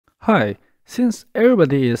Hi, since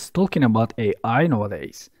everybody is talking about AI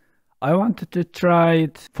nowadays, I wanted to try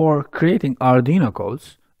it for creating Arduino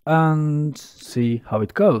codes and see how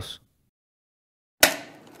it goes.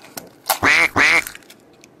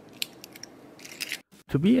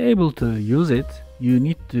 To be able to use it, you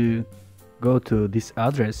need to go to this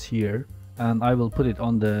address here, and I will put it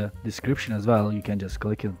on the description as well. You can just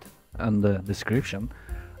click it on the description,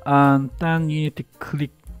 and then you need to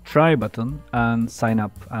click try button and sign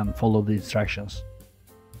up and follow the instructions.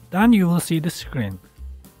 Then you will see the screen.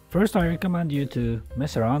 First, I recommend you to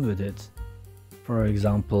mess around with it. For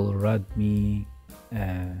example, Redmi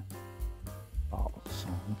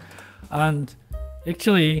song. And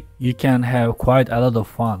actually, you can have quite a lot of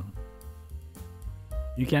fun.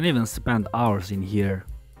 You can even spend hours in here.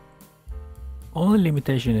 Only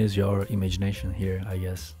limitation is your imagination here, I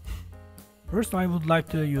guess. First, I would like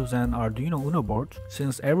to use an Arduino Uno board,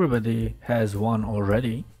 since everybody has one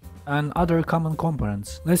already, and other common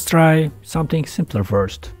components. Let's try something simpler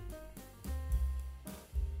first.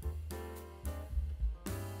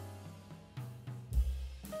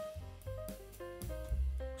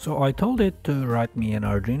 So I told it to write me an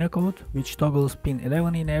Arduino code which toggles pin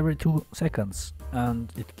 11 in every 2 seconds,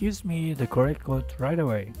 and it gives me the correct code right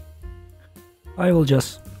away. I will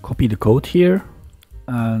just copy the code here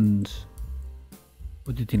and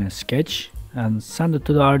put it in a sketch and send it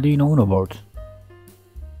to the Arduino Uno board.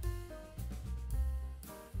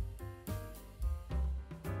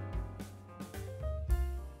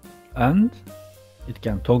 And it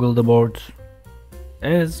can toggle the board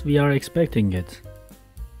as we are expecting it.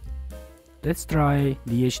 Let's try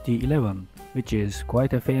TFT 11, which is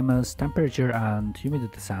quite a famous temperature and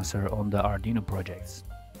humidity sensor on the Arduino projects.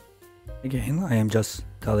 Again, I am just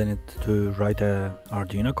telling it to write a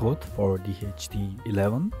Arduino code for TFT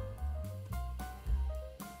 11.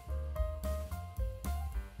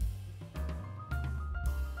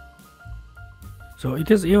 So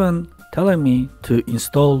it is even telling me to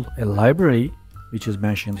install a library, which is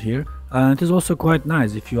mentioned here, and it is also quite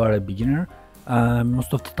nice if you are a beginner.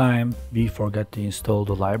 Most of the time we forget to install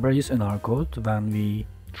the libraries in our code when we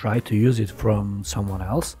try to use it from someone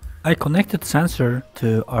else. I connected sensor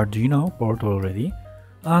to Arduino board already,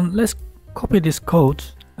 and let's copy this code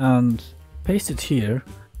and paste it here.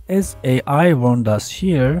 As AI warned us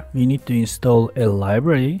here, we need to install a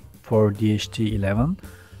library for TFT 11,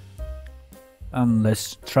 and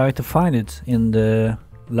let's try to find it in the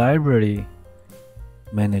library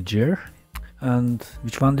manager. And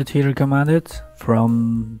which one did he recommend it?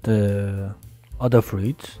 From the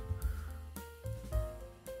Adafruit.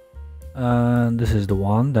 And this is the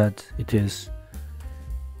one that it is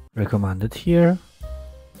recommended here.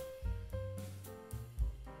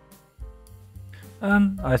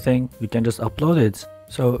 And I think we can just upload it.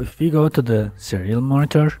 So if we go to the serial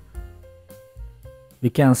monitor, we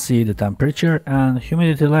can see the temperature and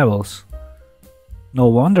humidity levels. No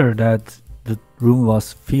wonder that the room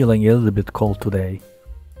was feeling a little bit cold today.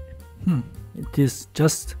 It is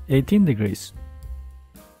just 18 degrees.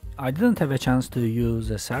 I didn't have a chance to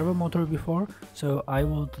use a servo motor before, so I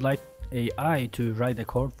would like AI to write a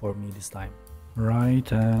code for me this time.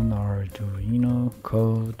 Write an Arduino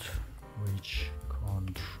code which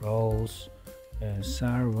controls a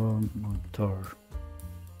servo motor.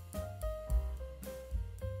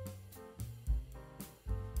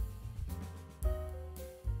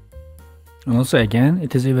 And also again,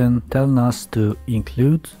 it is even telling us to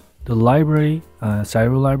include the library,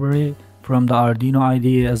 servo library from the Arduino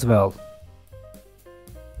IDE as well.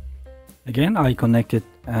 Again, I connected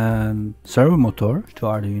a servo motor to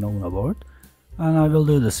Arduino Uno board, and I will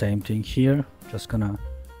do the same thing here. Just gonna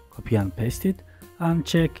copy and paste it and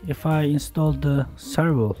check if I installed the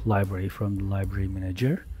servo library from the library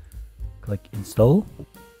manager. Click install,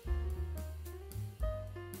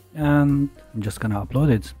 and I'm just gonna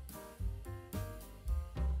upload it.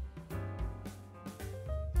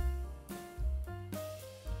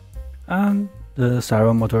 And the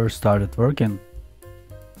servo motor started working.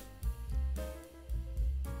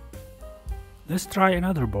 Let's try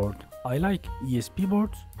another board. I like ESP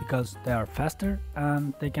boards because they are faster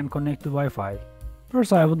and they can connect to Wi-Fi.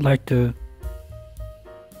 First, I would like to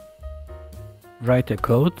write a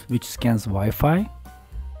code which scans Wi-Fi.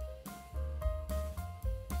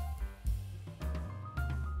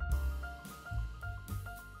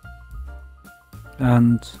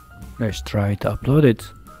 And let's try to upload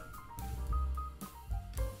it.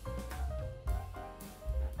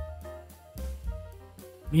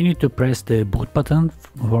 We need to press the boot button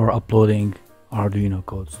for uploading Arduino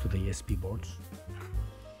codes to the ESP boards.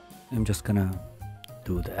 I'm just gonna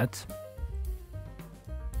do that.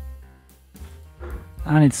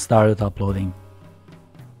 and it started uploading.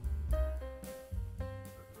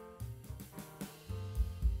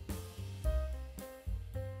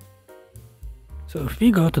 So if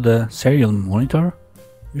we go to the serial monitor,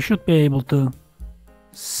 we should be able to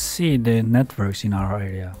see the networks in our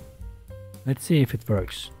area. Let's see if it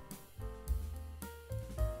works.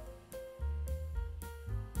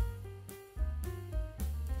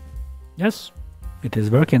 Yes, it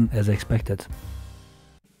is working as expected.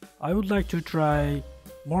 I would like to try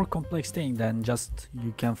more complex thing than just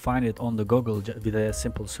you can find it on the Google with a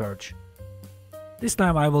simple search. This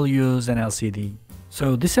time I will use an LCD.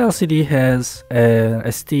 So this LCD has a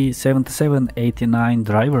ST7789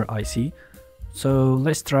 driver IC. So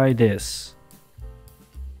let's try this.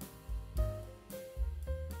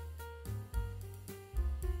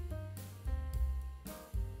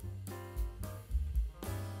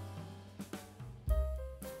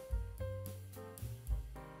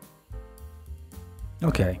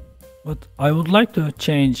 Okay, but I would like to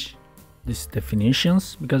change these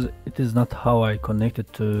definitions because it is not how I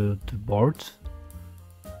connected to the board.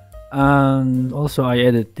 And also I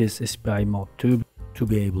added this SPI mode to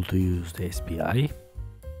be able to use the SPI.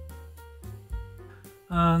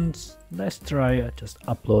 And let's try just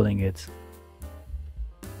uploading it.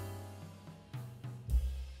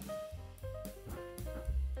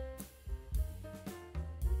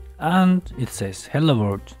 And it says hello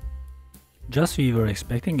world. Just we were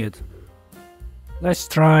expecting it. Let's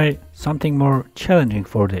try something more challenging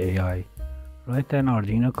for the AI. Write an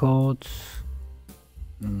Arduino code.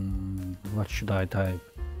 What should I type?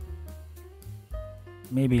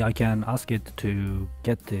 Maybe I can ask it to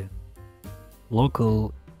get the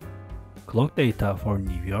local clock data for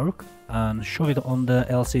New York and show it on the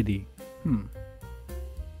LCD.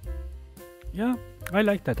 Yeah, I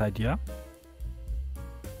like that idea.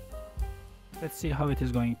 Let's see how it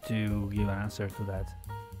is going to give an answer to that.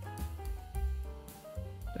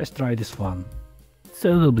 Let's try this one. It's a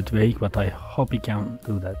little bit vague, but I hope it can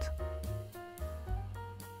do that.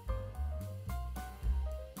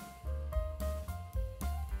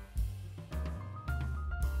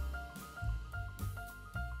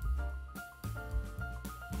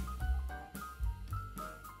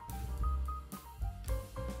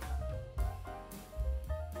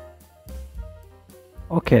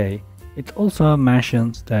 Okay, it also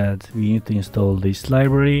mentions that we need to install this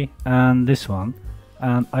library and this one,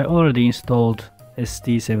 and I already installed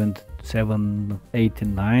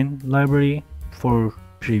ST7789 library for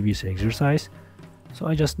previous exercise, so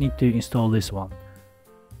I just need to install this one.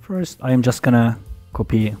 First I am just gonna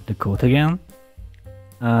copy the code again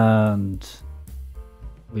and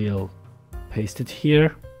we'll paste it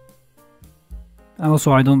here. And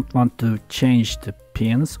also I don't want to change the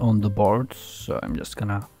pins on the board, so I'm just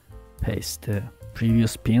gonna paste the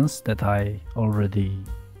previous pins that I already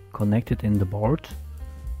connected in the board.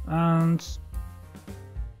 And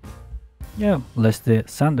yeah, let's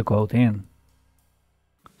send the code in.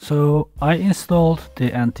 So I installed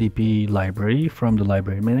the NTP library from the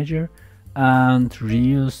library manager and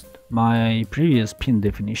reused my previous pin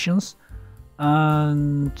definitions,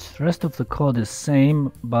 and rest of the code is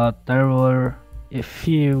same, but there were a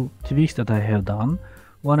few tweaks that I have done.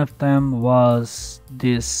 One of them was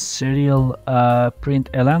this serial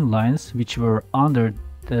println lines, which were under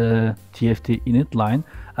the TFT init line,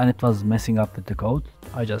 and it was messing up with the code.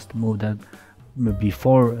 I just moved that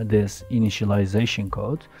before this initialization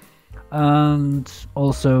code. And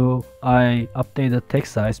also I updated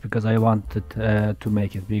text size because I wanted to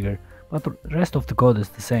make it bigger, but the rest of the code is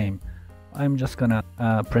the same. I'm just gonna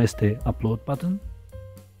press the upload button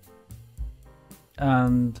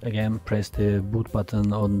and again press the boot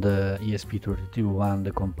button on the ESP32 when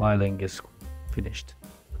the compiling is finished.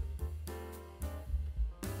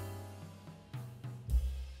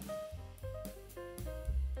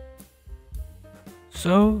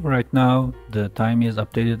 So right now the time is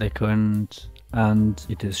updated account and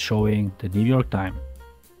it is showing the New York time.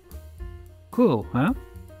 Cool, huh?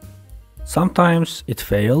 Sometimes it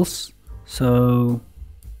fails, so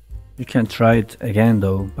you can try it again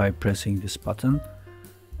though by pressing this button.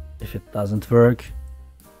 If it doesn't work,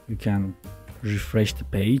 you can refresh the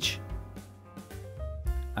page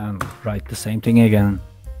and write the same thing again.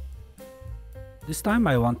 This time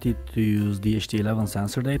I wanted to use DHT11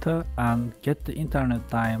 sensor data and get the internet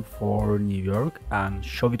time for New York and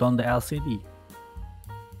show it on the LCD.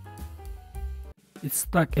 It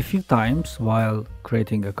stuck a few times while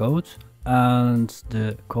creating a code and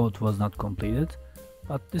the code was not completed,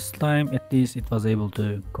 but this time at least it was able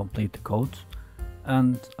to complete the code,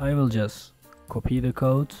 and I will just copy the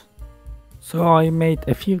code. So I made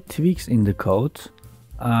a few tweaks in the code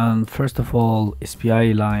And first of all,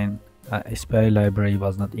 SPI library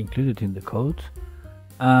was not included in the code,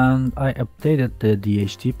 and I updated the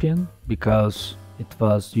DHT pin because it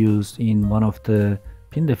was used in one of the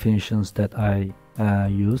pin definitions that I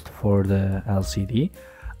used for the LCD,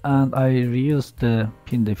 and I reused the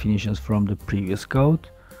pin definitions from the previous code.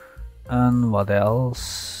 And what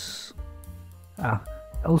else?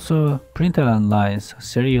 Also, println lines,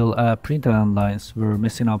 serial println lines were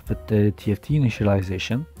messing up with the TFT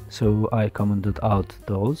initialization, so I commented out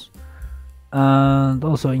those, and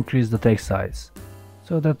also increased the text size.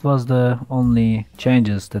 So that was the only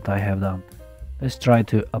changes that I have done. Let's try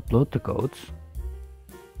to upload the codes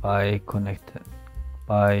by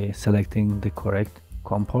selecting the correct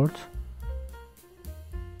COM port,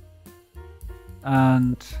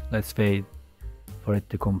 and let's wait for it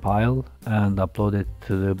to compile and upload it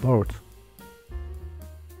to the board.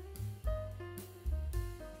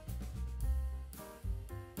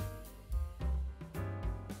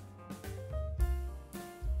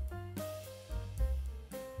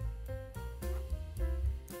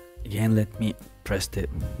 Again, let me press the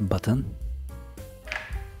button.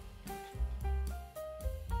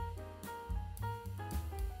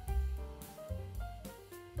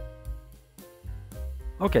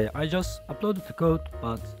 Okay, I just uploaded the code,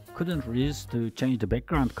 but couldn't resist to change the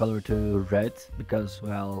background color to red because,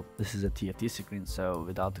 well, this is a TFT screen, so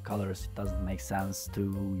without the colors it doesn't make sense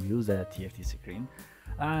to use a TFT screen.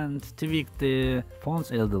 And tweak the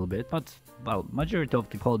fonts a little bit, but well, majority of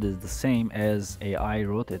the code is the same as AI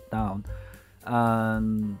wrote it down,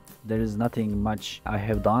 and there is nothing much I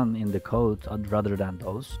have done in the code rather than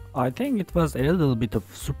those. I think it was a little bit of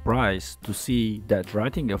surprise to see that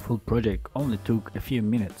writing a full project only took a few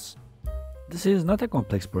minutes. This is not a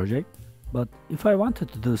complex project, but if I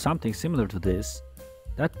wanted to do something similar to this,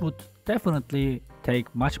 that would definitely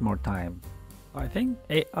take much more time. I think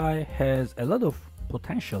AI has a lot of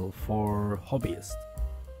potential for hobbyists.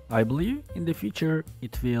 I believe in the future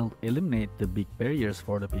it will eliminate the big barriers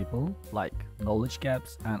for the people, like knowledge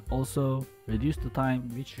gaps, and also reduce the time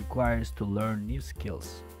which requires to learn new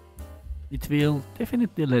skills. It will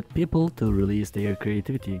definitely let people to release their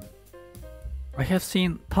creativity. I have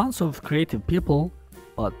seen tons of creative people,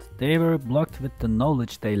 but they were blocked with the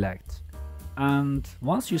knowledge they lacked. And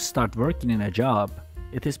once you start working in a job,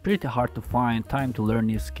 it is pretty hard to find time to learn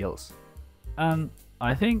new skills. And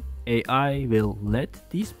I think AI will let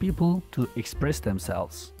these people to express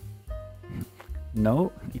themselves.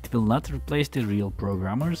 No, it will not replace the real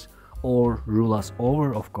programmers or rule us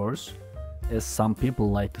over, of course, as some people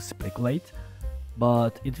like to speculate,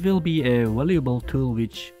 but it will be a valuable tool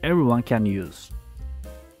which everyone can use.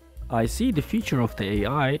 I see the future of the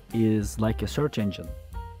AI is like a search engine,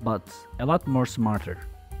 but a lot more smarter.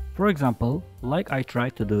 For example, like I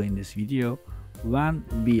tried to do in this video, when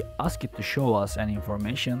we ask it to show us an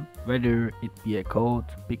information, whether it be a code,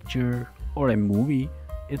 picture, or a movie,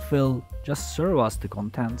 it will just serve us the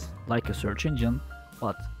content like a search engine,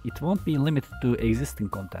 but it won't be limited to existing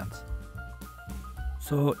content.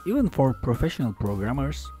 So even for professional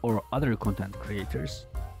programmers or other content creators,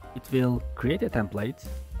 it will create a template,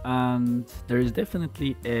 and there is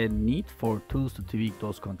definitely a need for tools to tweak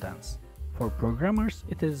those contents. For programmers,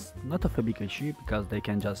 it is not of a big issue because they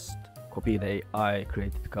can just copy the AI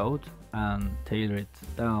created code and tailor it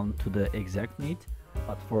down to the exact need.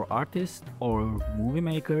 But for artists or movie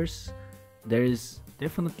makers, there is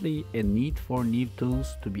definitely a need for new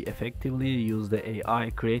tools to be effectively use the AI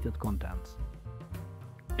created content.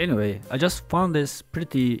 Anyway, I just found this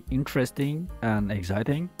pretty interesting and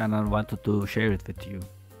exciting, and I wanted to share it with you.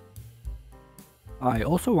 I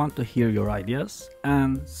also want to hear your ideas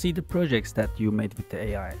and see the projects that you made with the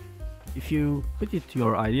AI. If you put it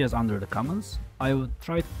your ideas under the comments, I would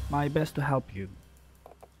try my best to help you.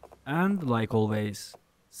 And like always,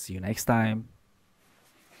 see you next time.